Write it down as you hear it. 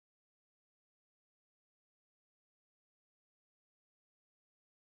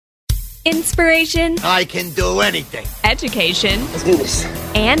Inspiration. I can do anything. Education. Let's do this.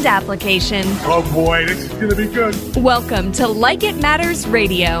 And application. Oh boy, this is gonna be good. Welcome to Like It Matters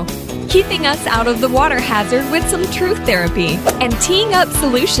Radio. Keeping us out of the water hazard with some truth therapy and teeing up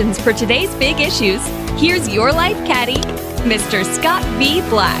solutions for today's big issues. Here's your life caddy, Mr. Scott V.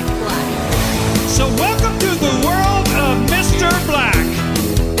 Black. So welcome to the world of Mr. Black.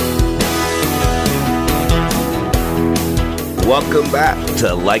 Welcome back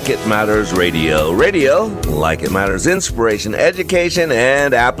to Like It Matters Radio. Radio, like it matters, inspiration, education,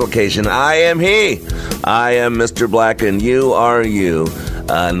 and application. I am he. I am Mr. Black, and you are you.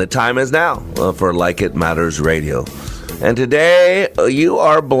 And the time is now for Like It Matters Radio. And today, you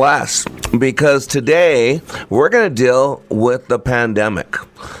are blessed because today we're going to deal with the pandemic.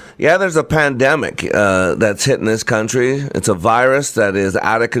 Yeah, there's a pandemic that's hitting this country. It's a virus that is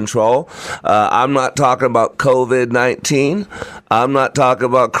out of control. I'm not talking about COVID-19. I'm not talking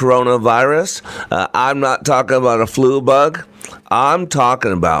about coronavirus. I'm not talking about a flu bug. I'm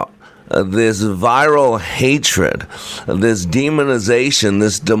talking about this viral hatred, this demonization,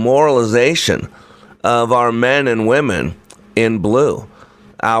 this demoralization of our men and women in blue,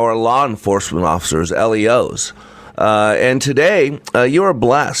 our law enforcement officers, LEOs. And today, you are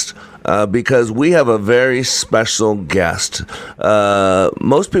blessed because we have a very special guest.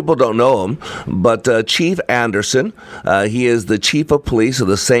 Most people don't know him, but Chief Anderson, he is the Chief of Police of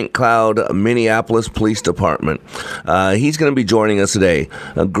the St. Cloud, Minneapolis Police Department. He's going to be joining us today.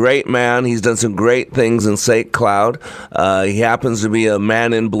 A great man. He's done some great things in St. Cloud. He happens to be a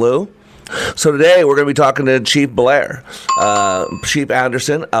man in blue. So today we're going to be talking to Chief Blair, Chief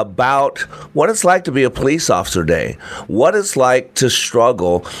Anderson, about what it's like to be a police officer today, what it's like to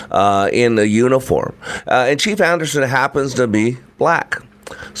struggle in a uniform. And Chief Anderson happens to be black.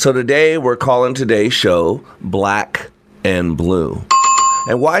 So today we're calling today's show Black and Blue.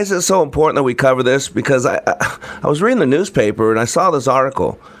 And why is it so important that we cover this? Because I was reading the newspaper and I saw this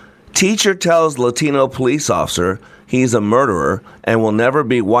article. Teacher tells Latino police officer he's a murderer and will never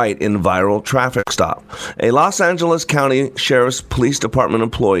be white in viral traffic stop. A Los Angeles County Sheriff's Police Department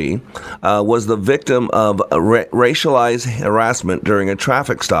employee was the victim of racialized harassment during a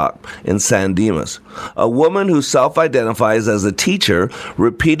traffic stop in San Dimas. A woman who self-identifies as a teacher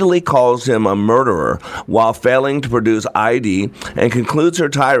repeatedly calls him a murderer while failing to produce ID and concludes her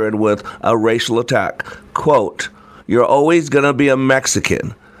tirade with a racial attack. Quote, "You're always going to be a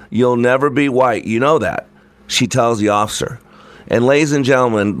Mexican. You'll never be white. You know that," she tells the officer. And ladies and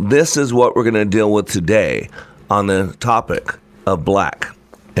gentlemen, this is what we're going to deal with today on the topic of black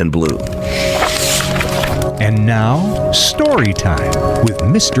and blue. And now, story time with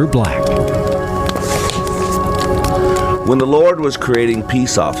Mr. Black. When the Lord was creating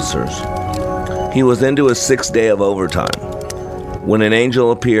peace officers, he was into his 6th day of overtime when an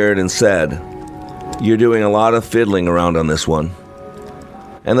angel appeared and said, "You're doing a lot of fiddling around on this one."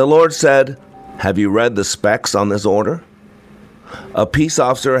 And the Lord said, "Have you read the specs on this order? A peace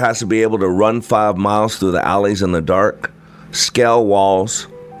officer has to be able to run 5 miles through the alleys in the dark, scale walls,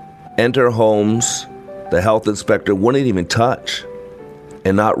 enter homes the health inspector wouldn't even touch,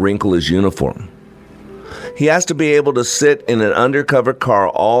 and not wrinkle his uniform. He has to be able to sit in an undercover car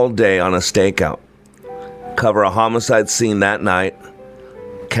all day on a stakeout, cover a homicide scene that night,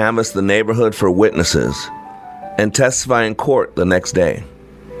 canvass the neighborhood for witnesses, and testify in court the next day.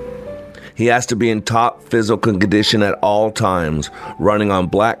 He has to be in top physical condition at all times, running on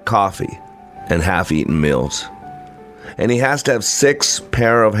black coffee and half-eaten meals. And he has to have 6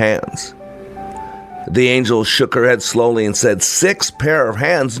 pair of hands." The angel shook her head slowly and said, "6 pair of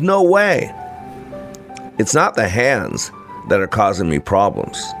hands? No way." "It's not the hands that are causing me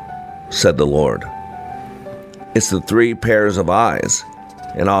problems," said the Lord. "It's the 3 pairs of eyes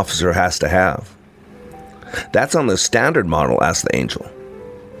an officer has to have." "That's on the standard model," asked the angel.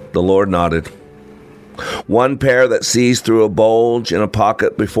 The Lord nodded. "1 pair that sees through a bulge in a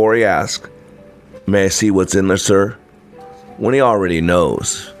pocket before he asks, 'May I see what's in there, sir?' when he already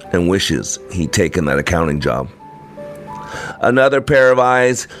knows and wishes he'd taken that accounting job. 'Another pair of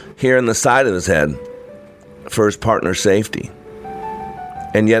eyes here in the side of his head for his partner's safety.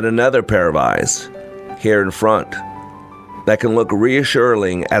 And yet another pair of eyes here in front that can look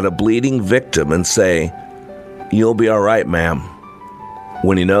reassuring at a bleeding victim and say, 'You'll be all right, ma'am,'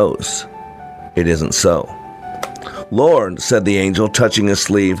 when he knows it isn't so." "Lord," said the angel, touching his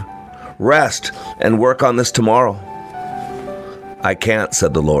sleeve, "rest and work on this tomorrow." "I can't,"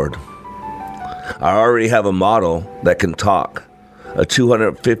 said the Lord. "I already have a model that can talk, a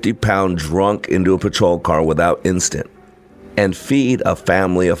 250-pound drunk into a patrol car without incident, and feed a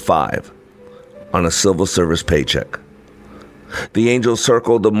family of 5 on a civil service paycheck. The angel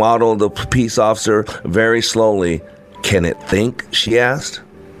circled the model of the peace officer very slowly. "Can it think?" she asked.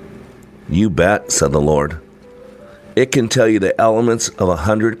 "You bet," said the Lord. "It can tell you the elements of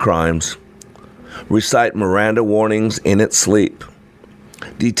 100 crimes, recite Miranda warnings in its sleep,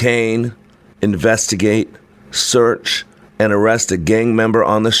 detain, investigate, search, and arrest a gang member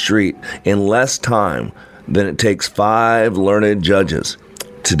on the street in less time than it takes 5 learned judges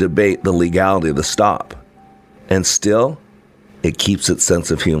to debate the legality of the stop. And still, it keeps its sense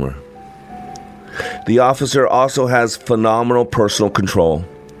of humor." The officer also has phenomenal personal control.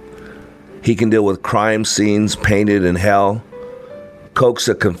 He can deal with crime scenes painted in hell, coax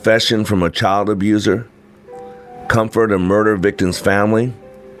a confession from a child abuser, comfort a murder victim's family,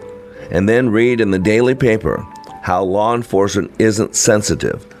 and then read in the daily paper how law enforcement isn't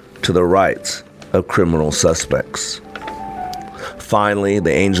sensitive to the rights of criminal suspects. Finally,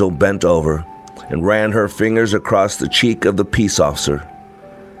 the angel bent over and ran her fingers across the cheek of the peace officer.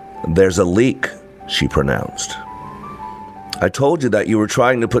 "There's a leak," she pronounced. "I told you that you were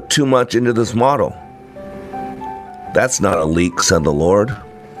trying to put too much into this model." "That's not a leak," said the Lord.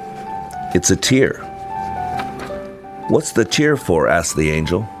 "It's a tear." "What's the tear for?" asked the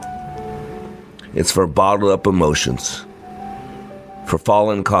angel. "It's for bottled up emotions, for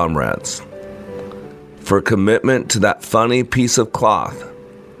fallen comrades, for commitment to that funny piece of cloth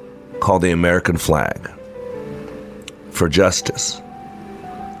called the American flag, for justice."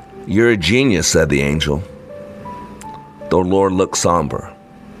 "You're a genius," said the angel. The Lord looked somber.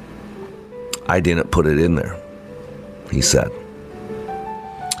 "I didn't put it in there," he said.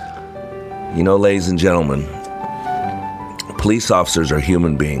 You know, ladies and gentlemen, police officers are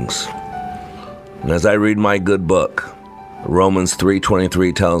human beings. And as I read my good book, Romans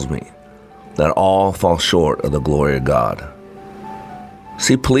 3:23 tells me that all fall short of the glory of God.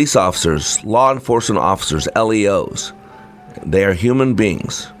 See, police officers, law enforcement officers, LEOs, they are human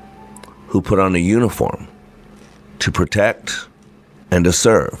beings who put on a uniform to protect and to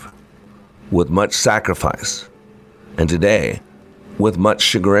serve with much sacrifice, and today with much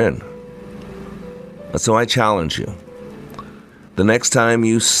chagrin. And so I challenge you, the next time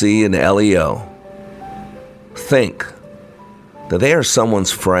you see an LEO, think that they are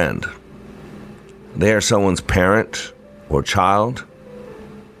someone's friend. They are someone's parent or child,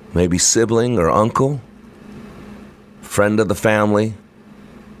 maybe sibling or uncle, friend of the family,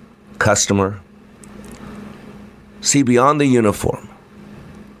 customer. See, beyond the uniform,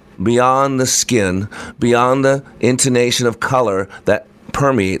 beyond the skin, beyond the intonation of color that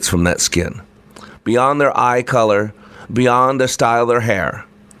permeates from that skin, beyond their eye color, beyond the style of their hair,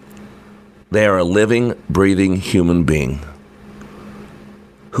 they are a living, breathing human being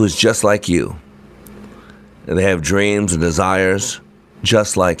who is just like you. And they have dreams and desires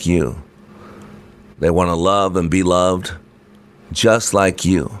just like you. They want to love and be loved just like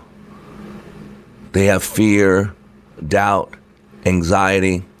you. They have fear, doubt,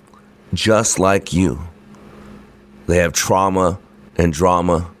 anxiety just like you. They have trauma and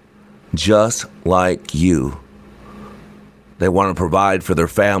drama just like you. They want to provide for their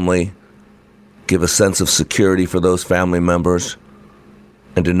family, give a sense of security for those family members,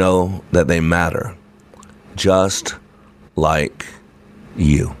 and to know that they matter just like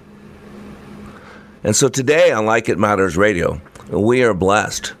you. And so today on Like It Matters Radio, we are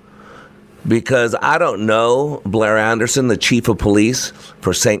blessed because I don't know Blair Anderson, the chief of police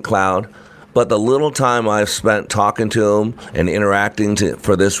for St. Cloud, but the little time I've spent talking to him and interacting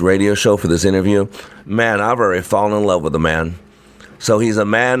for this radio show, for this interview, man, I've already fallen in love with the man. So he's a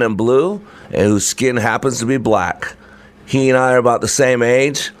man in blue and whose skin happens to be black. He and I are about the same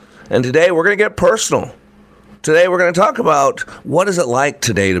age, and today we're going to get personal. Today we're going to talk about what is it like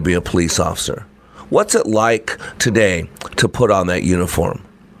today to be a police officer? What's it like today to put on that uniform?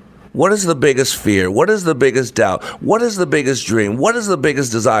 What is the biggest fear? What is the biggest doubt? What is the biggest dream? What is the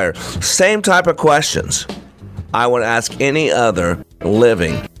biggest desire? Same type of questions I would ask any other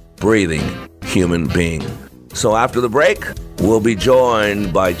living, breathing human being. So after the break, we'll be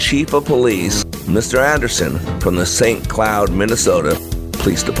joined by Chief of Police, Mr. Anderson from the St. Cloud, Minnesota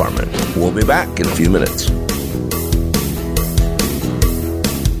Police Department. We'll be back in a few minutes.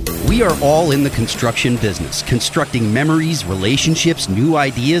 We are all in the construction business, constructing memories, relationships, new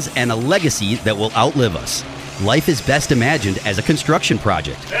ideas, and a legacy that will outlive us. Life is best imagined as a construction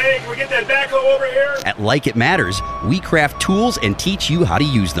project. Hey, can we get that backhoe over here? At Like It Matters, we craft tools and teach you how to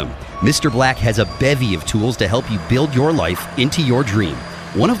use them. Mr. Black has a bevy of tools to help you build your life into your dream.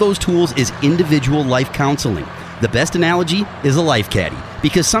 One of those tools is individual life counseling. The best analogy is a life caddy,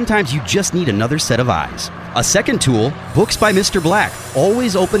 because sometimes you just need another set of eyes. A second tool, Books by Mr. Black,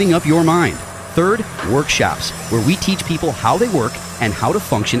 always opening up your mind. Third, workshops, where we teach people how they work and how to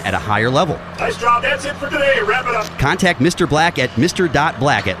function at a higher level. Nice job. That's it for today. Wrap it up. Contact Mr. Black at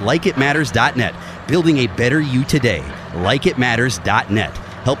mr.black@likeitmatters.net. Building a better you today. Likeitmatters.net.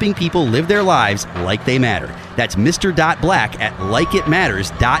 Helping people live their lives like they matter. That's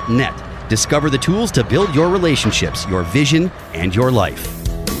mr.black@likeitmatters.net. Discover the tools to build your relationships, your vision, and your life.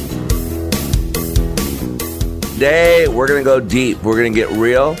 Today, we're going to go deep. We're going to get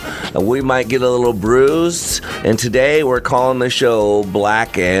real. We might get a little bruised. And today, we're calling the show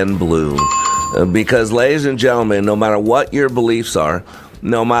Black and Blue. Because, ladies and gentlemen, no matter what your beliefs are,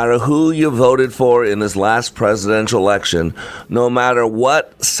 no matter who you voted for in this last presidential election, no matter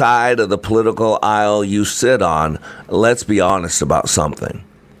what side of the political aisle you sit on, let's be honest about something.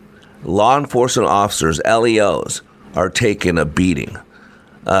 Law enforcement officers, LEOs, are taking a beating.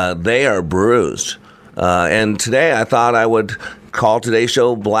 They are bruised. And today I thought I would call today's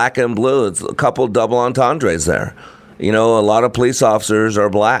show Black and Blue. It's a couple double entendres there. You know, a lot of police officers are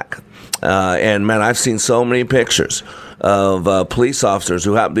black. And, man, I've seen so many pictures of police officers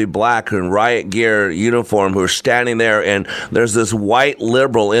who happen to be black in riot gear uniform who are standing there, and there's this white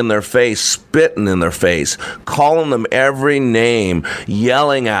liberal in their face, spitting in their face, calling them every name,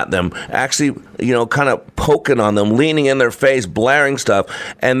 yelling at them, actually, you know, kind of poking on them, leaning in their face, blaring stuff,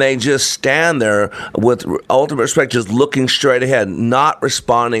 and they just stand there with ultimate respect, just looking straight ahead, not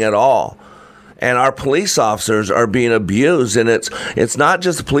responding at all. And our police officers are being abused, and it's not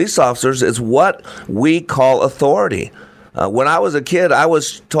just the police officers, it's what we call authority. When I was a kid, I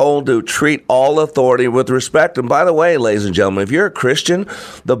was told to treat all authority with respect. And by the way, ladies and gentlemen, if you're a Christian,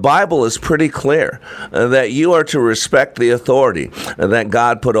 the Bible is pretty clear that you are to respect the authority that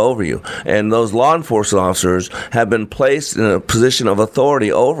God put over you. And those law enforcement officers have been placed in a position of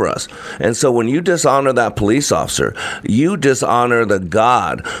authority over us. And so when you dishonor that police officer, you dishonor the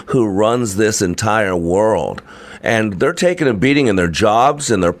God who runs this entire world. And they're taking a beating in their jobs,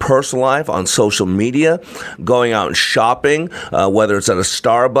 in their personal life, on social media, going out and shopping, whether it's at a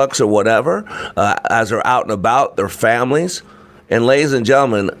Starbucks or whatever, as they're out and about, their families. And ladies and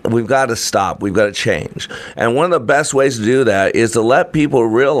gentlemen, we've got to stop. We've got to change. And one of the best ways to do that is to let people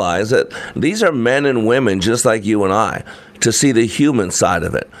realize that these are men and women just like you and I, to see the human side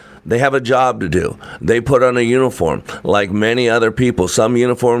of it. They have a job to do. They put on a uniform like many other people. Some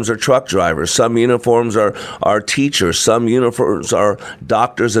uniforms are truck drivers. Some uniforms are teachers. Some uniforms are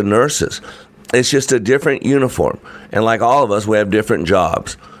doctors and nurses. It's just a different uniform. And like all of us, we have different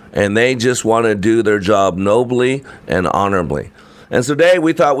jobs. And they just want to do their job nobly and honorably. And so today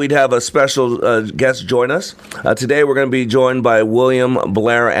we thought we'd have a special guest join us. Today we're going to be joined by William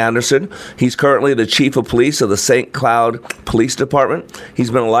Blair Anderson. He's currently the Chief of Police of the St. Cloud Police Department. He's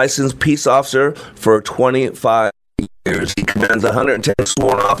been a licensed peace officer for 25 years. He commands 110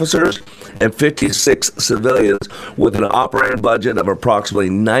 sworn officers and 56 civilians with an operating budget of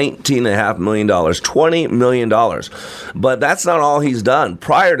approximately $19.5 million, $20 million. But that's not all he's done.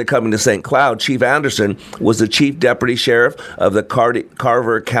 Prior to coming to St. Cloud, Chief Anderson was the Chief Deputy Sheriff of the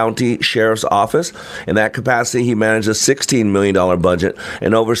Carver County Sheriff's Office. In that capacity, he managed a $16 million budget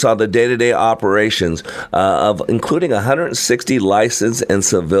and oversaw the day-to-day operations of including 160 licensed and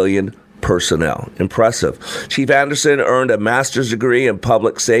civilian personnel. Impressive. Chief Anderson earned a master's degree in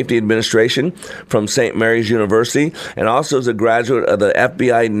public safety administration from St. Mary's University and also is a graduate of the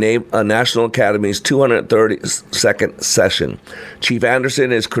FBI National Academy's 232nd session. Chief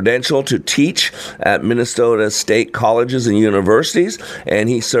Anderson is credentialed to teach at Minnesota State colleges and universities, and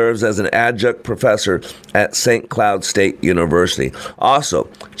he serves as an adjunct professor at St. Cloud State University. Also,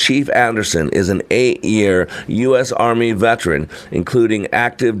 Chief Anderson is an 8-year U.S. Army veteran, including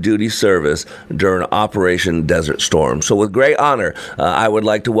active duty service during Operation Desert Storm. So with great honor, I would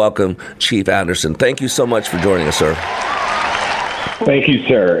like to welcome Chief Anderson. Thank you so much for joining us, sir. Thank you,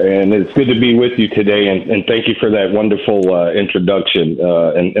 sir. And it's good to be with you today. And thank you for that wonderful introduction.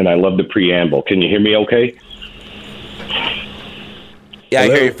 And I love the preamble. Can you hear me okay? Yeah,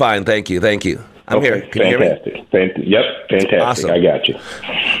 Hello? I hear you fine. Thank you. I'm here. Can fantastic. you hear me? Yep, fantastic. Awesome. I got you.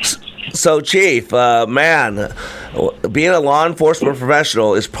 So, Chief, man, being a law enforcement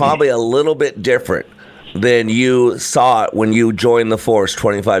professional is probably a little bit different than you saw it when you joined the force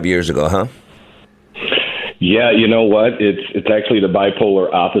 25 years ago, huh? Yeah, you know what? It's actually the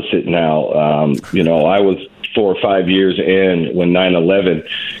bipolar opposite now. I was 4 or 5 years in when 9/11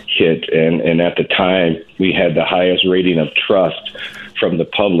 hit, and at the time we had the highest rating of trust from the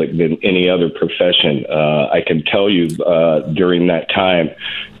public than any other profession. I can tell you during that time,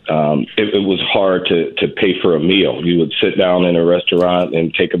 it was hard to pay for a meal. You would sit down in a restaurant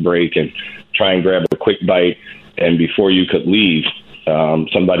and take a break and try and grab a quick bite, and before you could leave,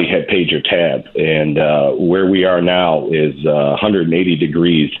 somebody had paid your tab. And where we are now is 180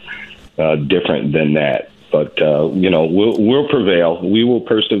 degrees different than that. But, we'll prevail. We will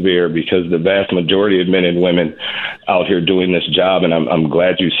persevere because the vast majority of men and women out here doing this job, and I'm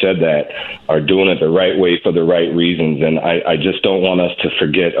glad you said that, are doing it the right way for the right reasons. And I just don't want us to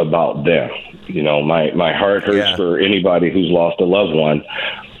forget about them. My heart hurts for anybody who's lost a loved one.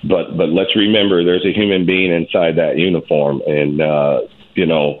 But let's remember there's a human being inside that uniform. And,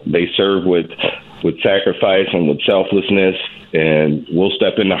 they serve with sacrifice and with selflessness. And we'll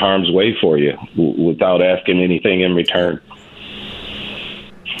step into harm's way for you without asking anything in return.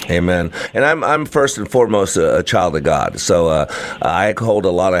 Amen. And I'm first and foremost a child of God. So I hold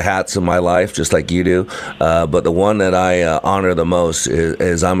a lot of hats in my life, just like you do. But the one that I honor the most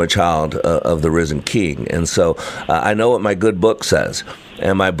is I'm a child of the risen King. And so I know what my good book says.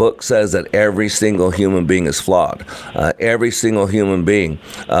 And my book says that every single human being is flawed. Every single human being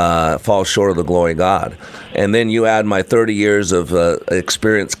falls short of the glory of God. And then you add my 30 years of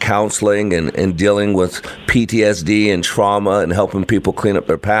experience counseling and dealing with PTSD and trauma and helping people clean up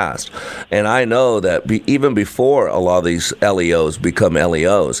their past. And I know that even before a lot of these LEOs become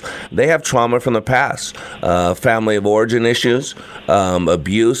LEOs, they have trauma from the past. Family of origin issues,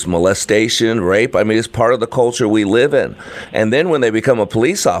 abuse, molestation, rape. I mean, it's part of the culture we live in. And then when they become a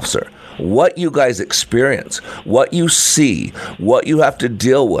police officer, what you guys experience, what you see, what you have to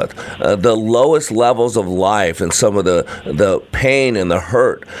deal with, the lowest levels of life and some of the pain and the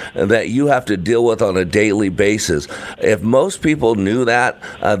hurt that you have to deal with on a daily basis. If most people knew that,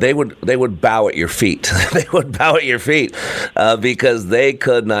 they would bow at your feet. They would bow at your feet because they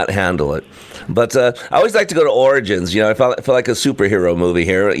could not handle it. But I always like to go to origins. I feel like a superhero movie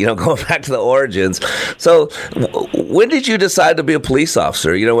here, going back to the origins. So when did you decide to be a police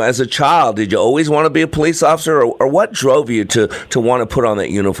officer? As a child, did you always want to be a police officer, or what drove you to want to put on that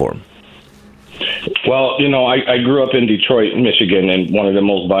uniform? Well, I grew up in Detroit, Michigan, in one of the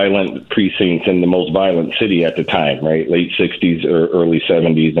most violent precincts in the most violent city at the time, right? Late 60s or early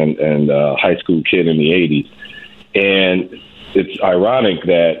 70s and high school kid in the 80s. And it's ironic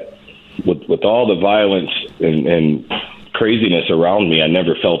that with all the violence and craziness around me, I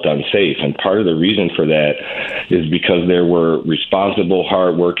never felt unsafe. And part of the reason for that is because there were responsible,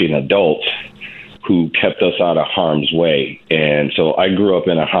 hardworking adults who kept us out of harm's way. And so I grew up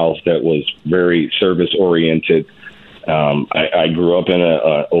in a house that was very service-oriented. I grew up in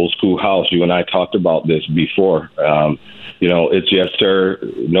an old school house. You and I talked about this before. It's yes, sir,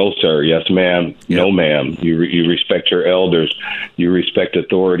 no, sir, yes, ma'am, no, ma'am. You respect your elders. You respect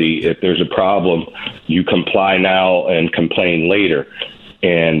authority. If there's a problem, you comply now and complain later.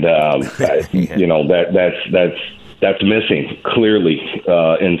 And, that's missing clearly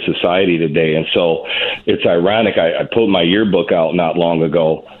in society today. And so it's ironic. I pulled my yearbook out not long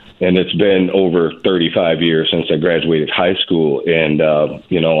ago, and it's been over 35 years since I graduated high school. And,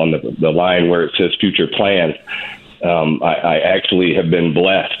 on the line where it says future plans, I actually have been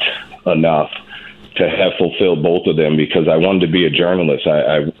blessed enough to have fulfilled both of them because I wanted to be a journalist.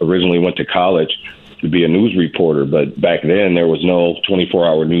 I originally went to college to be a news reporter, but back then there was no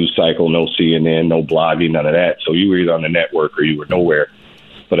 24-hour news cycle, no CNN, no blogging, none of that. So you were either on the network or you were nowhere.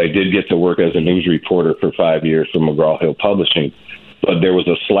 But I did get to work as a news reporter for 5 years for McGraw-Hill Publishing. But there was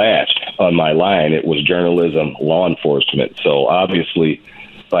a slash on my line. It was journalism, law enforcement. So obviously,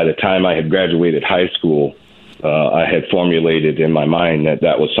 by the time I had graduated high school, I had formulated in my mind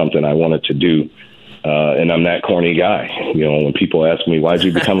that was something I wanted to do. And I'm that corny guy. When people ask me, why'd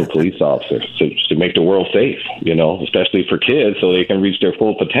you become a police officer? To make the world safe, especially for kids so they can reach their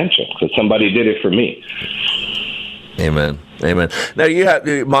full potential. Because somebody did it for me. Amen. Amen. Now, you have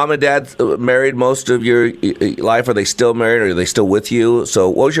your mom and dad married most of your life. Are they still married, or are they still with you? So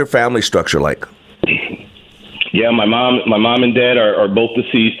what was your family structure like? Yeah, my mom and dad are both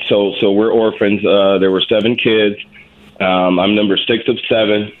deceased, so we're orphans. There were 7 kids. I'm number 6 of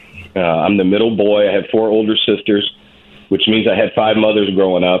 7. I'm the middle boy. I have 4 older sisters, which means I had 5 mothers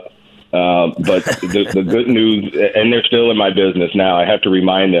growing up. But the good news, and they're still in my business now. I have to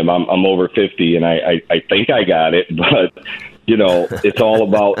remind them I'm over 50, and I think I got it. But it's all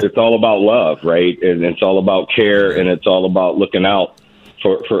about love, right? And it's all about care, and it's all about looking out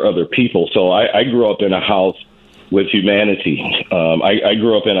for other people. So I grew up in a house with humanity. I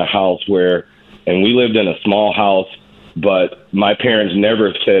grew up in a house and we lived in a small house, but my parents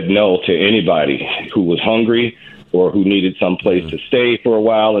never said no to anybody who was hungry or who needed some place to stay for a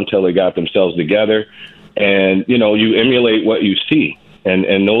while until they got themselves together. And, you emulate what you see.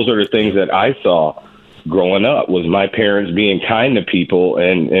 And those are the things that I saw growing up, was my parents being kind to people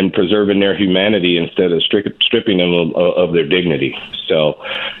and preserving their humanity instead of stripping them of their dignity. So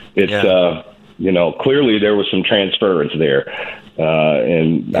it's, clearly there was some transference there.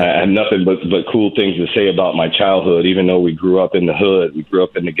 And I have nothing but cool things to say about my childhood. Even though we grew up in the hood, we grew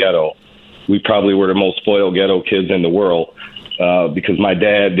up in the ghetto, we probably were the most spoiled ghetto kids in the world. Because my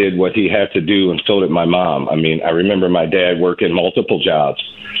dad did what he had to do, and so did my mom. I mean, I remember my dad working multiple jobs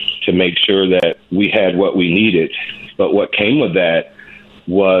to make sure that we had what we needed. But what came with that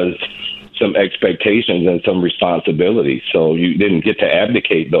was some expectations and some responsibilities. So you didn't get to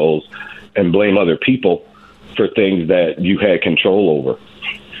abdicate those and blame other people for things that you had control over.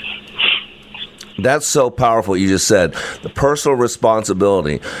 That's so powerful. You just said the personal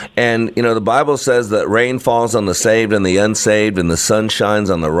responsibility. And, the Bible says that rain falls on the saved and the unsaved, and the sun shines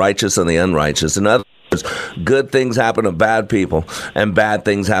on the righteous and the unrighteous. In other words, good things happen to bad people and bad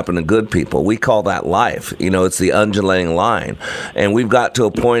things happen to good people. We call that life. It's the undulating line. And we've got to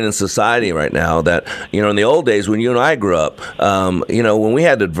a point in society right now that, in the old days when you and I grew up, when we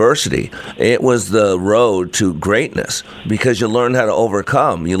had adversity, it was the road to greatness because you learned how to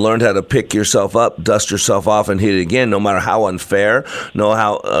overcome. You learned how to pick yourself up, dust yourself off, and hit it again, no matter how unfair, no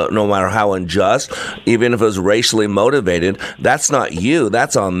matter how unjust, even if it was racially motivated. That's not you.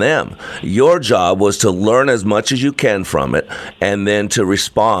 That's on them. Your job was to learn as much as you can from it and then to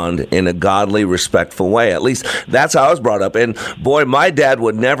respond in a godly, respectful way. At least that's how I was brought up. And boy, my dad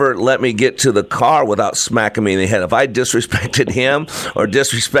would never let me get to the car without smacking me in the head. If I disrespected him or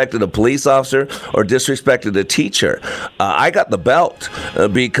disrespected a police officer or disrespected a teacher, I got the belt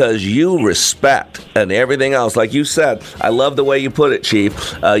because you respect and everything else. Like you said, I love the way you put it,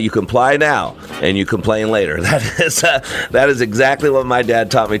 Chief. You comply now and you complain later. That is exactly what my dad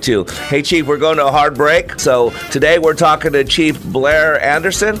taught me too. Hey, Chief, we're going to a hard break. So today we're talking to Chief Blair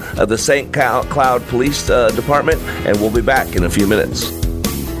Anderson of the St. Cloud Police Department, and we'll be back in a few minutes.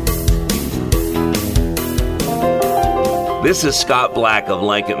 This is Scott Black of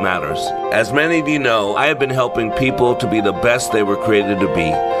Like It Matters. As many of you know, I have been helping people to be the best they were created to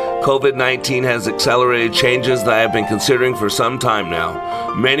be. COVID-19 has accelerated changes that I have been considering for some time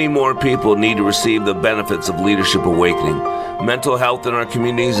now. Many more people need to receive the benefits of Leadership Awakening. Mental health in our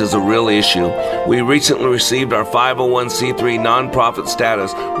communities is a real issue. We recently received our 501c3 nonprofit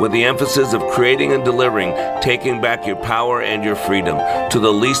status with the emphasis of creating and delivering, taking back your power and your freedom to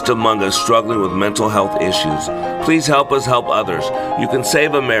the least among us struggling with mental health issues. Please help us help others. You can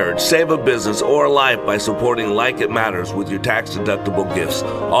save a marriage, save a business, or a life by supporting Like It Matters with your tax-deductible gifts.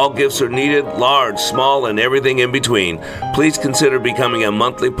 All gifts are needed, large, small, and everything in between. Please consider becoming a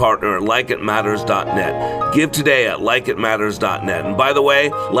monthly partner at likeitmatters.net. Give today at likeitmatters.net. And by the way,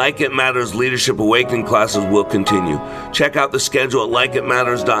 Like It Matters Leadership Awakening classes will continue. Check out the schedule at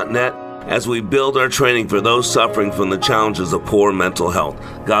likeitmatters.net as we build our training for those suffering from the challenges of poor mental health.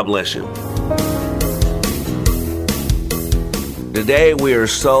 God bless you. Today we are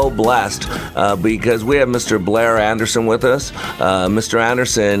so blessed because we have Mr. Blair Anderson with us. Mr.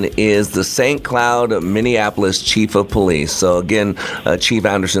 Anderson is the St. Cloud, Minneapolis Chief of Police. So again, Chief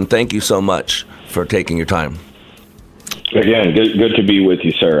Anderson, thank you so much for taking your time. Again, good to be with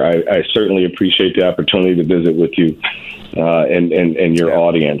you, sir. I certainly appreciate the opportunity to visit with you and your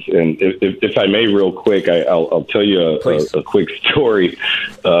audience. And if I may, real quick, I'll tell you a quick story.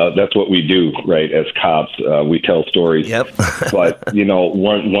 That's what we do, right? As cops, we tell stories. Yep. But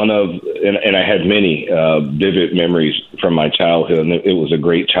one of and I had many vivid memories from my childhood, and it was a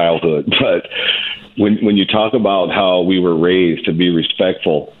great childhood. But when you talk about how we were raised to be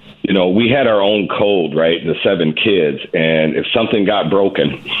respectful. We had our own code, right? The 7 kids. And if something got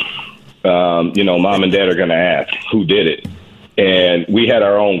broken, mom and dad are going to ask who did it. And we had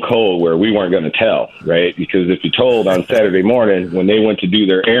our own code where we weren't going to tell, right? Because if you told on Saturday morning when they went to do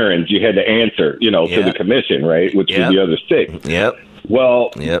their errands, you had to answer, to the commission, right? Which was the other 6. Yep.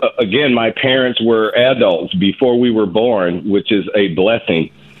 Well, again, my parents were adults before we were born, which is a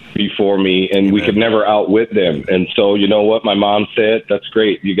blessing before me, and we could never outwit them. And so, you know what my mom said? That's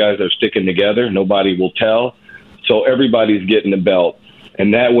great. You guys are sticking together. Nobody will tell. So everybody's getting the belt.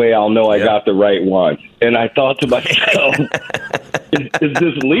 And that way I'll know I got the right one. And I thought to myself, is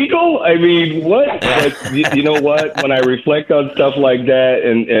this legal? I mean, what? But you know what? When I reflect on stuff like that,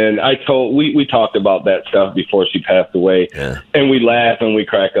 and we talked about that stuff before she passed away, and we laugh and we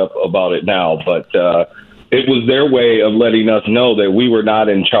crack up about it now. But it was their way of letting us know that we were not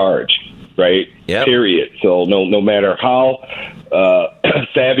in charge, right? Yep. Period. So no matter how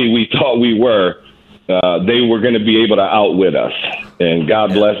savvy we thought we were, they were going to be able to outwit us. And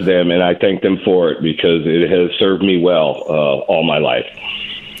God bless them, and I thank them for it because it has served me well all my life.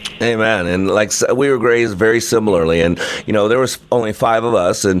 Amen. And like we were raised very similarly, and there was only 5 of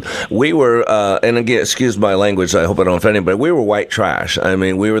us, and we were, and again, excuse my language, I hope I don't offend anybody, we were white trash. I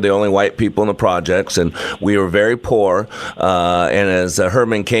mean, we were the only white people in the projects, and we were very poor. And as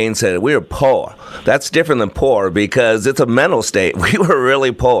Herman Cain said, we were poor. That's different than poor because it's a mental state. We were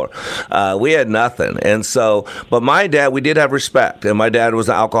really poor. We had nothing, and so, but my dad, we did have respect, and my dad was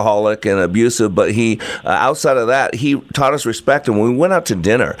an alcoholic and abusive, but he, outside of that, he taught us respect, and when we went out to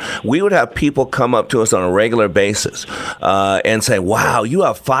dinner, we would have people come up to us on a regular basis and say, wow, you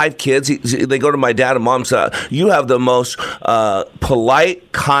have 5 kids? They go to my dad and mom and say, you have the most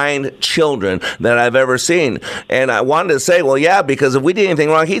polite, kind children that I've ever seen. And I wanted to say, well, yeah, because if we did anything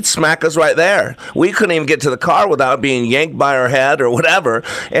wrong, he'd smack us right there. We couldn't even get to the car without being yanked by our head or whatever.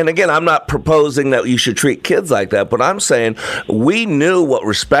 And again, I'm not proposing that you should treat kids like that, but I'm saying we knew what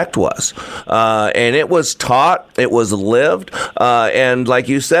respect was. And it was taught, it was lived, and like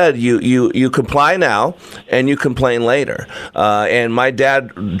you said, you comply now and you complain later. And my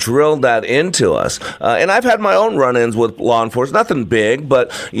dad drilled that into us. And I've had my own run-ins with law enforcement, nothing big,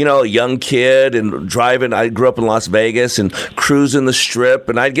 but, a young kid and driving. I grew up in Las Vegas and cruising the strip,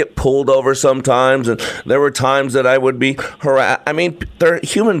 and I'd get pulled over sometimes. And there were times that I would be harassed. I mean, they're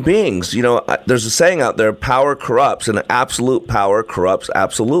human beings. There's a saying out there, power corrupts, and absolute power corrupts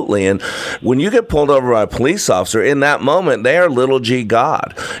absolutely. And when you get pulled over by a police officer, in that moment, they are little g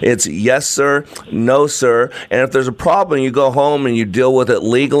God. It's yes, sir, no, sir. And if there's a problem, you go home and you deal with it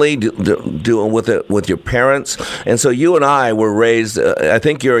legally, deal with it with your parents. And so you and I were raised, I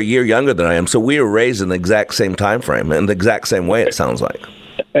think you're a year younger than I am, so we were raised in the exact same time frame, in the exact same way, it sounds like.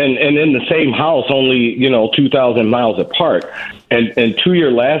 And in the same house, only, 2,000 miles apart. And to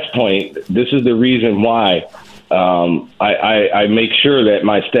your last point, this is the reason why I make sure that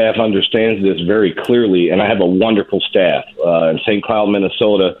my staff understands this very clearly, and I have a wonderful staff. In St. Cloud,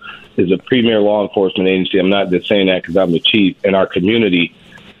 Minnesota is a premier law enforcement agency. I'm not just saying that because I'm the chief, and our community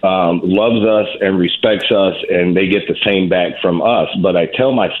loves us and respects us, and they get the same back from us. But I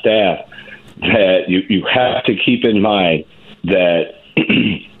tell my staff that you have to keep in mind that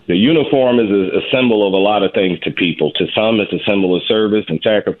the uniform is a symbol of a lot of things to people. To some, it's a symbol of service and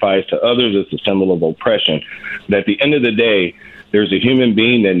sacrifice. To others, it's a symbol of oppression. But at the end of the day, there's a human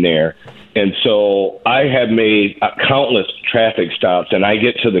being in there. And so I have made countless traffic stops, and I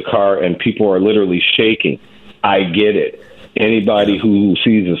get to the car and people are literally shaking. I get it. Anybody who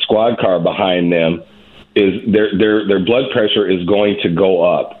sees a squad car behind them, is their blood pressure is going to go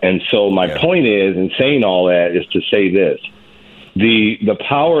up. And so my point is, in saying all that, is to say this. The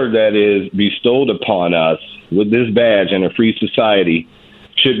power that is bestowed upon us with this badge in a free society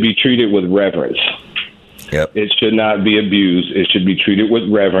should be treated with reverence. Yep. It should not be abused. It should be treated with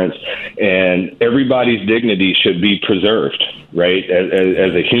reverence, and everybody's dignity should be preserved, right?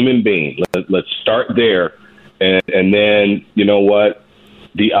 As a human being, let's start there, and then, you know what?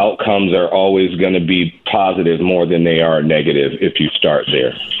 The outcomes are always going to be positive more than they are negative if you start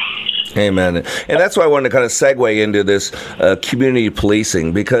there. Amen. And that's why I wanted to kind of segue into this community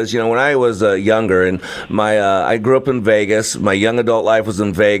policing, because, when I was younger, and I grew up in Vegas, my young adult life was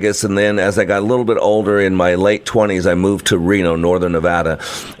in Vegas, and then as I got a little bit older, in my late 20s, I moved to Reno, northern Nevada.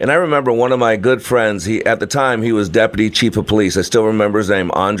 And I remember one of my good friends, at the time, he was deputy chief of police. I still remember his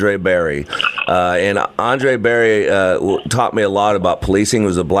name, Andre Berry. And Andre Berry taught me a lot about policing. He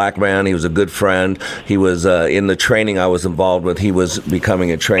was a black man. He was a good friend. He was in the training I was involved with. He was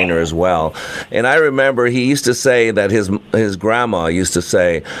becoming a trainer as well. And I remember he used to say that his grandma used to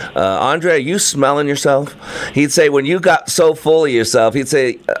say, Andre, are you smelling yourself? He'd say, when you got so full of yourself, he'd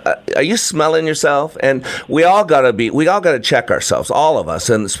say, are you smelling yourself? And we all got to check ourselves, all of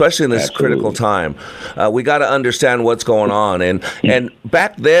us, and especially in this critical time. We got to understand what's going on. And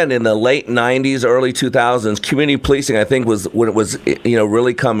back then in the late 90s, early 2000s, community policing, I think, was when it was,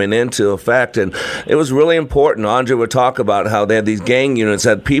 really coming into effect. And it was really important. Andre would talk about how they had these gang units,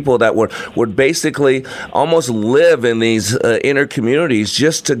 had people that would basically almost live in these inner communities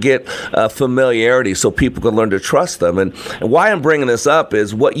just to get familiarity so people could learn to trust them. And why I'm bringing this up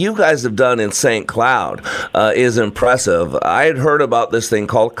is what you guys have done in St. Cloud is impressive. I had heard about this thing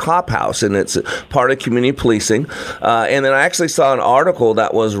called Cop House, and it's part of community policing. And then I actually saw an article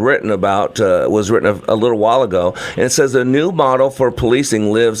that was written a little while ago, and it says a new model for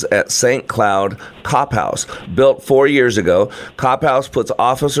policing lives at St. Cloud Cop House. Built 4 years ago, Cop House puts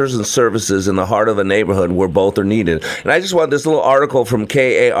officers and services in the heart of a neighborhood where both are needed. And I just want this little article from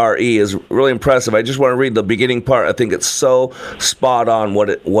KARE is really impressive. I just want to read the beginning part. I think it's so spot on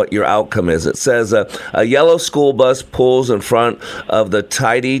what your outcome is. It says a yellow school bus pulls in front of the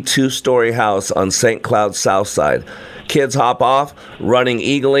tidy 2-story house on St. Cloud's south side. Kids hop off, running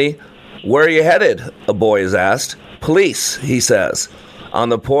eagerly. "Where are you headed?" a boy is asked. "Police," he says. On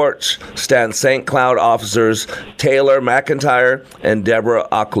the porch stand St. Cloud officers Taylor McIntyre and Deborah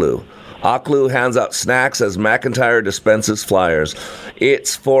Aklu. Aklu hands out snacks as McIntyre dispenses flyers.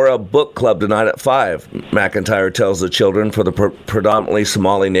 "It's for a book club tonight at 5, McIntyre tells the children for the predominantly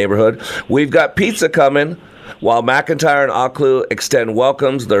Somali neighborhood. "We've got pizza coming." While McIntyre and Aklu extend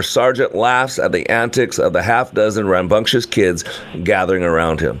welcomes, their sergeant laughs at the antics of the half-dozen rambunctious kids gathering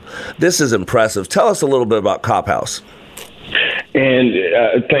around him. This is impressive. Tell us a little bit about Cop House. And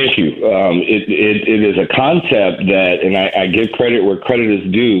thank you. It is a concept that, and I give credit where credit is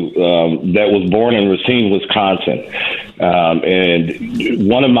due, that was born in Racine, Wisconsin. And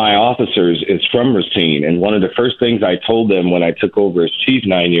one of my officers is from Racine. And one of the first things I told them when I took over as chief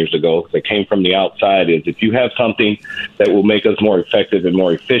 9 years ago, because I came from the outside, is if you have something that will make us more effective and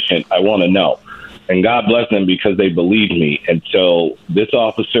more efficient, I want to know. And God bless them because they believed me. And so this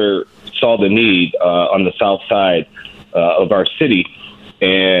officer saw the need on the south side of our city,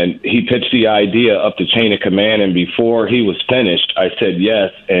 and he pitched the idea up the chain of command, and before he was finished, I said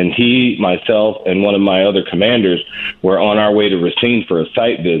yes, and he, myself, and one of my other commanders were on our way to Racine for a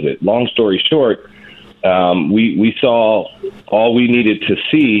site visit. Long story short, we saw all we needed to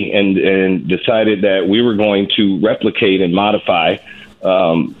see and decided that we were going to replicate and modify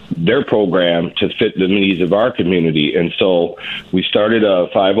their program to fit the needs of our community. And so we started a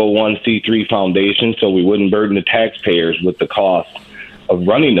 501c3 foundation so we wouldn't burden the taxpayers with the cost of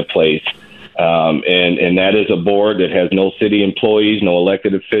running the place. And that is a board that has no city employees, no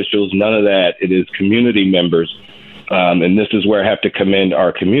elected officials, none of that. It is community members. And this is where I have to commend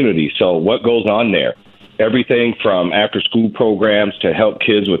our community. So what goes on there? Everything from after-school programs to help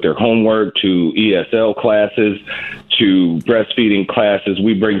kids with their homework, to ESL classes, to breastfeeding classes.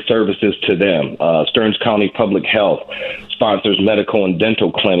 We bring services to them. Stearns County Public Health sponsors medical and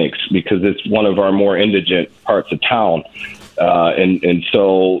dental clinics because it's one of our more indigent parts of town. And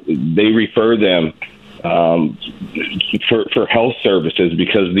so they refer them for health services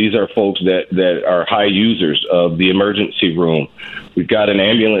because these are folks that are high users of the emergency room. We've got an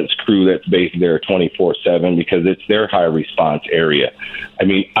ambulance crew that's based there 24/7 because it's their high response area. I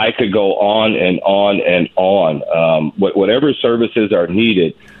mean, I could go on and on and on. Whatever services are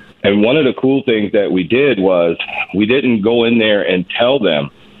needed. And one of the cool things that we did was we didn't go in there and tell them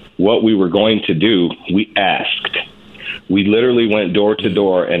what we were going to do. We asked. We literally went door to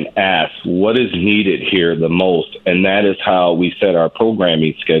door and asked what is needed here the most. And that is how we set our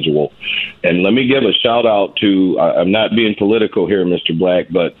programming schedule. And let me give a shout out to, I'm not being political here, Mr. Black,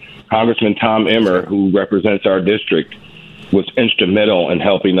 but Congressman Tom Emmer, who represents our district, was instrumental in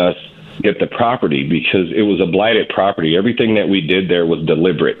helping us get the property because it was a blighted property. Everything that we did there was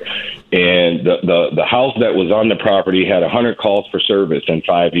deliberate. And the house that was on the property had 100 calls for service in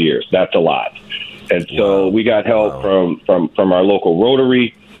 5 years. That's a lot. And so we got help from our local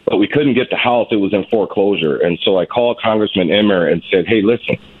Rotary, but we couldn't get the house. It was in foreclosure. And so I called Congressman Emmer and said, hey,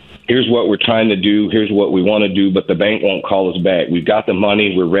 listen, here's what we're trying to do. Here's what we want to do, but the bank won't call us back. We've got the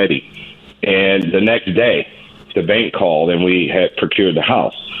money. We're ready. And the next day, the bank called and we had procured the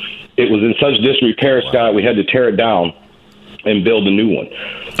house. It was in such disrepair, Scott, we had to tear it down and build a new one.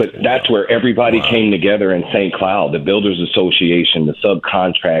 But that's where everybody came together in St. Cloud, the Builders Association, the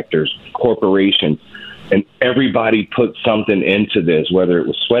subcontractors, corporations, and everybody put something into this, whether it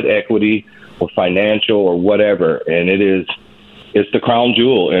was sweat equity or financial or whatever. And it's the crown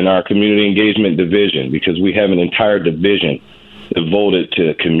jewel in our community engagement division because we have an entire division devoted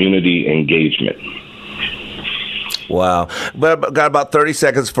to community engagement. Wow. But got about 30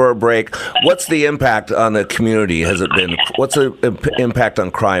 seconds for a break. What's the impact on the community? What's the impact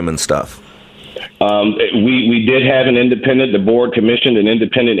on crime and stuff? We did have the board commissioned an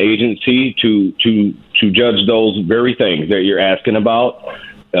independent agency to judge those very things that you're asking about.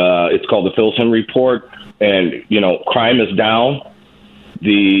 It's called the Filson Report. And, crime is down.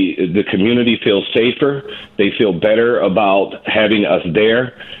 The community feels safer. They feel better about having us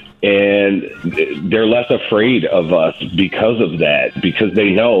there. And they're less afraid of us because of that, because they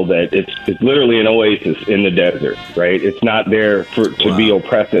know that it's literally an oasis in the desert, right? It's not there to be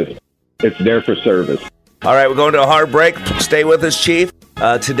oppressive. It's there for service. All right, we're going to a hard break. Stay with us, Chief.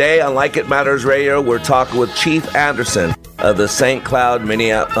 Today on Like It Matters Radio, we're talking with Chief Anderson of the St. Cloud,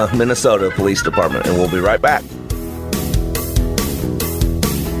 Minnesota Police Department, and we'll be right back.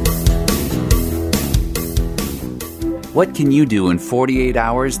 What can you do in 48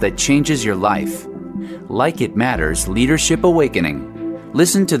 hours that changes your life? Like It Matters Leadership Awakening.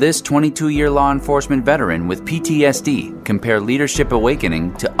 Listen to this 22-year law enforcement veteran with PTSD compare Leadership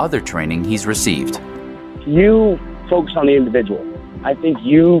Awakening to other training he's received. You focus on the individual. I think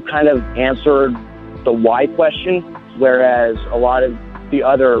you kind of answered the why question, whereas a lot of the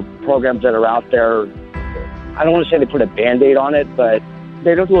other programs that are out there, I don't want to say they put a Band-Aid on it, but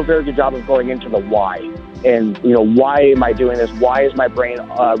they don't do a very good job of going into the why. And, why am I doing this? Why is my brain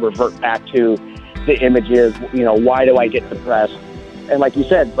revert back to the images? Why do I get depressed? And like you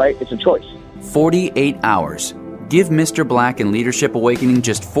said, right, it's a choice. 48 hours. Give Mr. Black and Leadership Awakening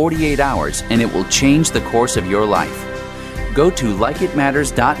just 48 hours, and it will change the course of your life. Go to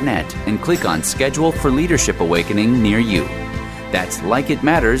likeitmatters.net and click on Schedule for Leadership Awakening near you. That's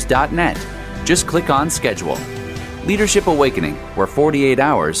likeitmatters.net. Just click on Schedule. Leadership Awakening, where 48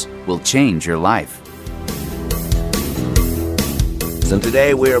 hours will change your life. And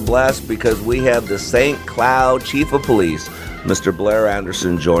today we are blessed because we have the St. Cloud Chief of Police, Mr. Blair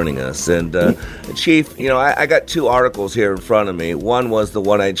Anderson, joining us. And Chief, I got two articles here in front of me. One was the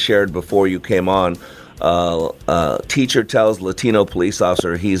one I'd shared before you came on. Teacher tells Latino police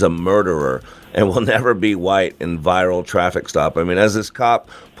officer he's a murderer and will never be white in viral traffic stop. I mean, as this cop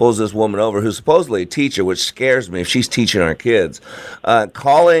pulls this woman over, who's supposedly a teacher, which scares me if she's teaching our kids,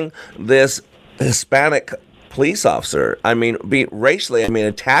 calling this Hispanic police officer,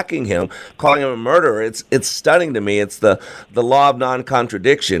 attacking him, calling him a murderer. It's stunning to me. It's the law of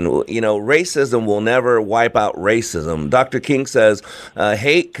non-contradiction. Racism will never wipe out racism. Dr. King says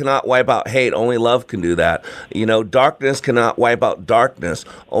hate cannot wipe out hate. Only love can do that. Darkness cannot wipe out darkness.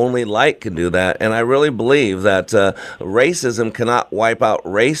 Only light can do that. And I really believe that racism cannot wipe out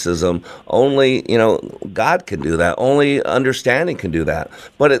racism. Only, God can do that. Only understanding can do that.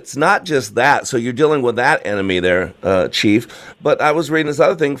 But it's not just that. So you're dealing with that enemy there, Chief. But I was reading this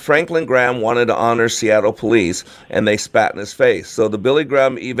other thing. Franklin Graham wanted to honor Seattle police, and they spat in his face. So the Billy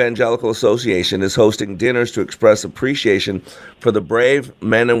Graham Evangelical Association is hosting dinners to express appreciation for the brave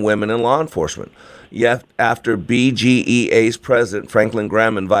men and women in law enforcement. Yet after BGEA's president, Franklin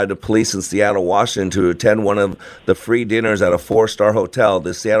Graham, invited police in Seattle, Washington to attend one of the free dinners at a 4-star hotel,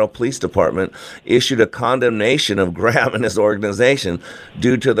 the Seattle Police Department issued a condemnation of Graham and his organization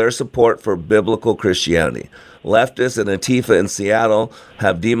due to their support for biblical Christianity. Leftists and Antifa in Seattle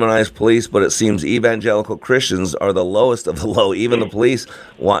have demonized police, but it seems evangelical Christians are the lowest of the low. Even the police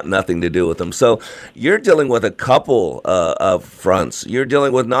want nothing to do with them. So you're dealing with a couple of fronts. You're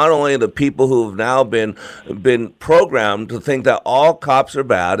dealing with not only the people who have now been programmed to think that all cops are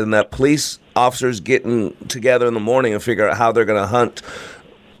bad and that police officers getting together in the morning and figure out how they're going to hunt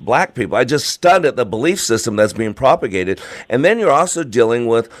black people. I just stunned at the belief system that's being propagated. And then you're also dealing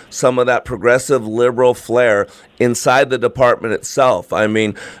with some of that progressive liberal flair inside the department itself. I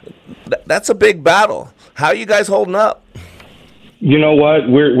mean, that's a big battle. How are you guys holding up? You know what?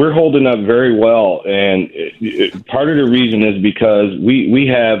 We're holding up very well, and part of the reason is because we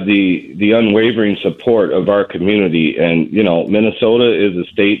have the unwavering support of our community. And, Minnesota is a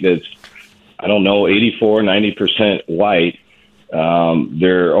state that's, 84-90% white.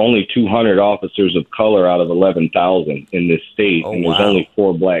 There are only 200 officers of color out of 11,000 in this state, and there's only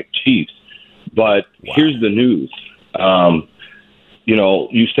 4 black chiefs. But here's the news.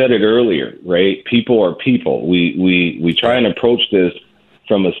 You said it earlier, right? People are people. We try and approach this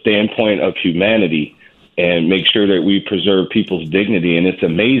from a standpoint of humanity and make sure that we preserve people's dignity. And it's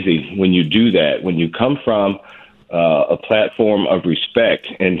amazing when you do that. When you come from a platform of respect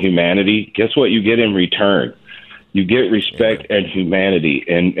and humanity, guess what you get in return? You get respect and humanity.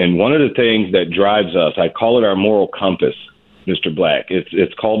 And one of the things that drives us, I call it our moral compass, Mr. Black.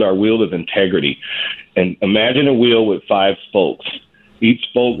 It's called our wheel of integrity. And imagine a wheel with 5 spokes. Each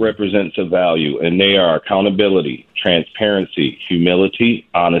spoke represents a value, and they are accountability, transparency, humility,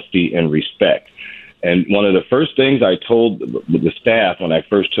 honesty, and respect. And one of the first things I told the staff when I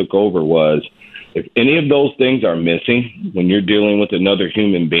first took over was, if any of those things are missing when you're dealing with another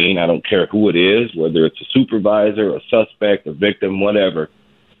human being, I don't care who it is, whether it's a supervisor, a suspect, a victim, whatever,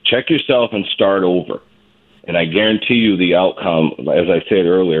 check yourself and start over. And I guarantee you the outcome, as I said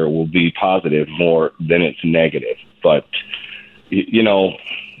earlier, will be positive more than it's negative. But, here's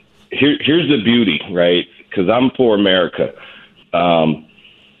the beauty, right? Because I'm for America.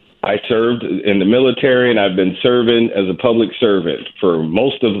 I served in the military, and I've been serving as a public servant for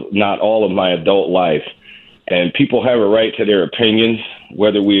most of, not all of my adult life. And people have a right to their opinions,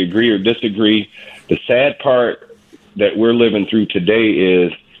 whether we agree or disagree. The sad part that we're living through today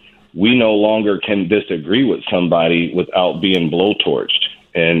is we no longer can disagree with somebody without being blowtorched.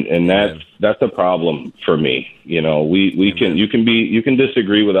 And that's a problem for me. You know, you can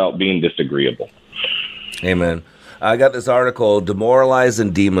disagree without being disagreeable. Amen. I got this article, Demoralize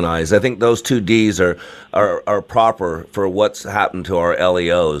and Demonize. I think those two Ds are proper for what's happened to our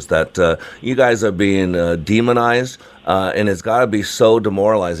LEOs, that you guys are being demonized, and it's got to be so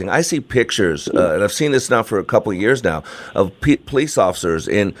demoralizing. I see pictures, and I've seen this now for a couple of years now, of police officers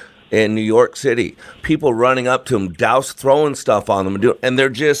in New York City, people running up to them, throwing stuff on them, and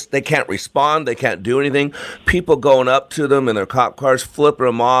they can't respond, they can't do anything. People going up to them in their cop cars, flipping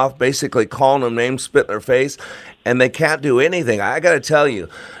them off, basically calling them names, spit in their face, and they can't do anything. I got to tell you,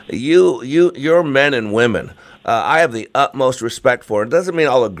 you're men and women. I have the utmost respect for it. Doesn't mean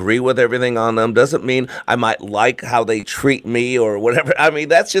I'll agree with everything on them. Doesn't mean I might like how they treat me or whatever. I mean,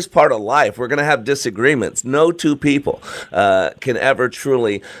 that's just part of life. We're going to have disagreements. No two people can ever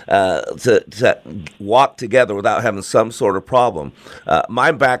truly to walk together without having some sort of problem.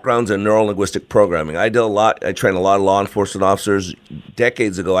 My background's in neuro-linguistic programming. I train a lot of law enforcement officers.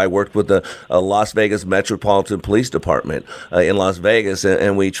 Decades ago, I worked with the Las Vegas Metropolitan Police Department in Las Vegas,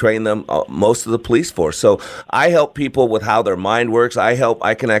 and we trained them, most of the police force. So I help people with how their mind works.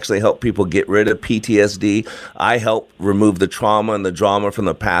 I can actually help people get rid of PTSD. I help remove the trauma and the drama from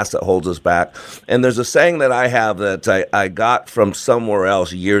the past that holds us back. And there's a saying that I have that I got from somewhere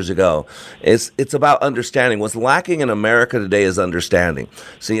else years ago. It's about understanding. What's lacking in America today is understanding.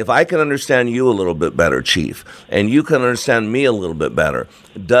 See, if I can understand you a little bit better, Chief, and you can understand me a little bit better,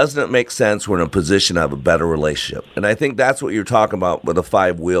 doesn't it make sense we're in a position to have a better relationship? And I think that's what you're talking about with the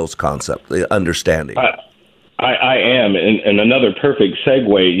 5 wheels concept, the understanding. I am, and another perfect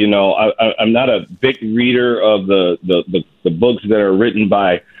segue. You know, I'm not a big reader of the books that are written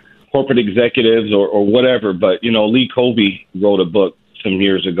by corporate executives or whatever, but you know, Lee Covey wrote a book some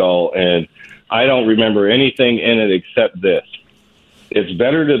years ago, and I don't remember anything in it except this: it's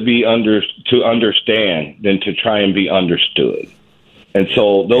better to understand than to try and be understood. And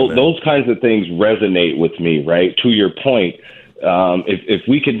so those kinds of things resonate with me, right? To your point. If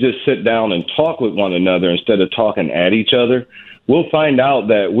we could just sit down and talk with one another instead of talking at each other, we'll find out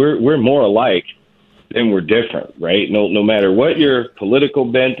that we're more alike than we're different, right? No matter what your political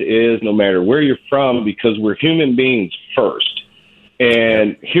bent is, no matter where you're from, because we're human beings first.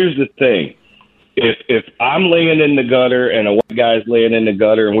 And here's the thing. If I'm laying in the gutter and a white guy's laying in the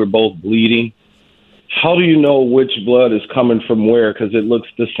gutter and we're both bleeding, how do you know which blood is coming from where? Because it looks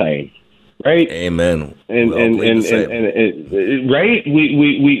the same. Right. Amen. And right.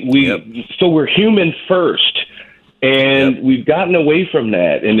 We so we're human first, and we've gotten away from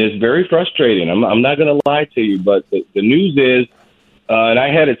that, and it's very frustrating. I'm not going to lie to you, but the news is, and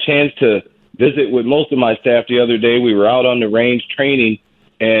I had a chance to visit with most of my staff the other day. We were out on the range training,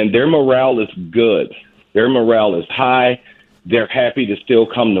 and their morale is good. Their morale is high. They're happy to still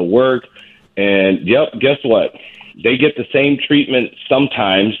come to work. And guess what? They get the same treatment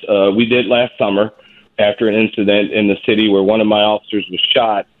sometimes. We did last summer after an incident in the city where one of my officers was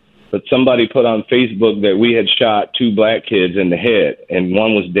shot, but somebody put on Facebook that we had shot 2 black kids in the head, and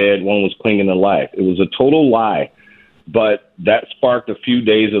one was dead, one was clinging to life. It was a total lie, but that sparked a few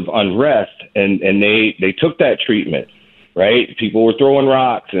days of unrest, and they took that treatment, right? People were throwing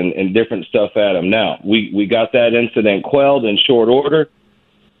rocks and different stuff at them. Now, we got that incident quelled in short order,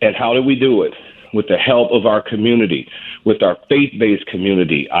 and how did we do it? With the help of our community, with our faith-based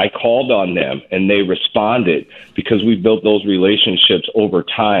community. I called on them, and they responded because we built those relationships over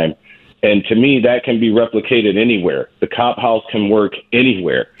time. And to me, that can be replicated anywhere. The Cop House can work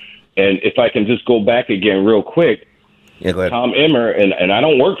anywhere. And if I can just go back again real quick, Tom Emmer, and I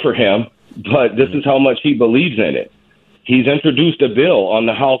don't work for him, but this is how much he believes in it. He's introduced a bill on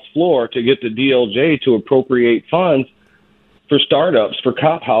the House floor to get the DLJ to appropriate funds for startups, for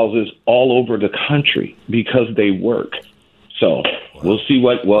cop houses all over the country because they work. So we'll see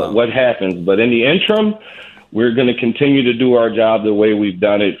what happens. But in the interim, we're going to continue to do our job the way we've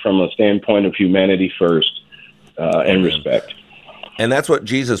done it from a standpoint of humanity first and respect. And that's what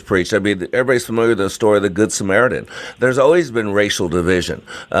Jesus preached. I mean, everybody's familiar with the story of the Good Samaritan. There's always been racial division.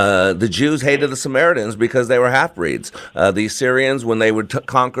 The Jews hated the Samaritans because they were half-breeds. The Assyrians, when they would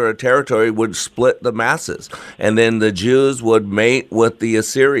conquer a territory, would split the masses. And then the Jews would mate with the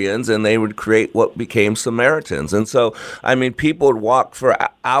Assyrians, and they would create what became Samaritans. And so, I mean, people would walk for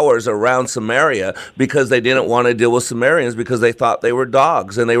hours around Samaria because they didn't want to deal with Samaritans because they thought they were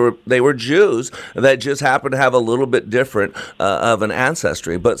dogs. And they were Jews that just happened to have a little bit different of an human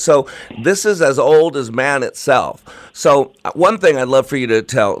ancestry. But so this is as old as man itself. So one thing I'd love for you to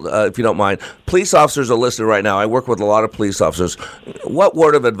tell, if you don't mind, police officers are listening right now. I work with a lot of police officers. What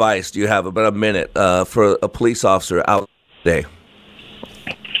word of advice do you have, about a minute, for a police officer out today?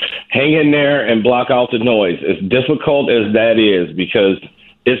 Hang in there and block out the noise. As difficult as that is, because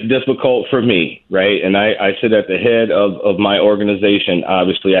it's difficult for me, right? And I sit at the head of my organization.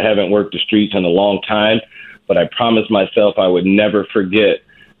 Obviously, I haven't worked the streets in a long time, but I promised myself I would never forget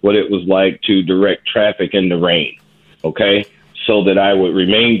what it was like to direct traffic in the rain, okay? So that I would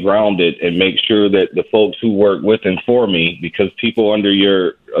remain grounded and make sure that the folks who work with and for me, because people under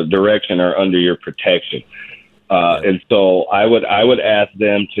your direction are under your protection. And so I would ask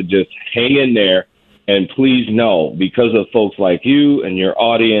them to just hang in there, and please know, because of folks like you and your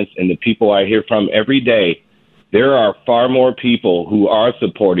audience and the people I hear from every day, there are far more people who are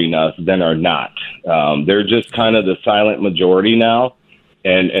supporting us than are not. They're just kind of the silent majority now,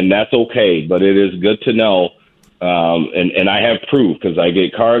 and that's okay. But it is good to know, and I have proof, because I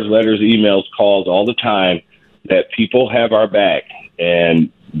get cards, letters, emails, calls all the time, that people have our back,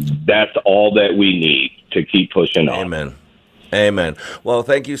 and that's all that we need to keep pushing on. Amen. Amen. Well,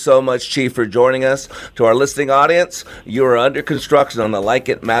 thank you so much, Chief, for joining us. To our listening audience, you are under construction on the Like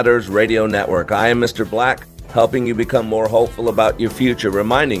It Matters Radio Network. I am Mr. Black, helping you become more hopeful about your future,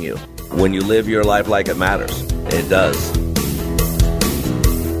 reminding you, when you live your life like it matters, it does.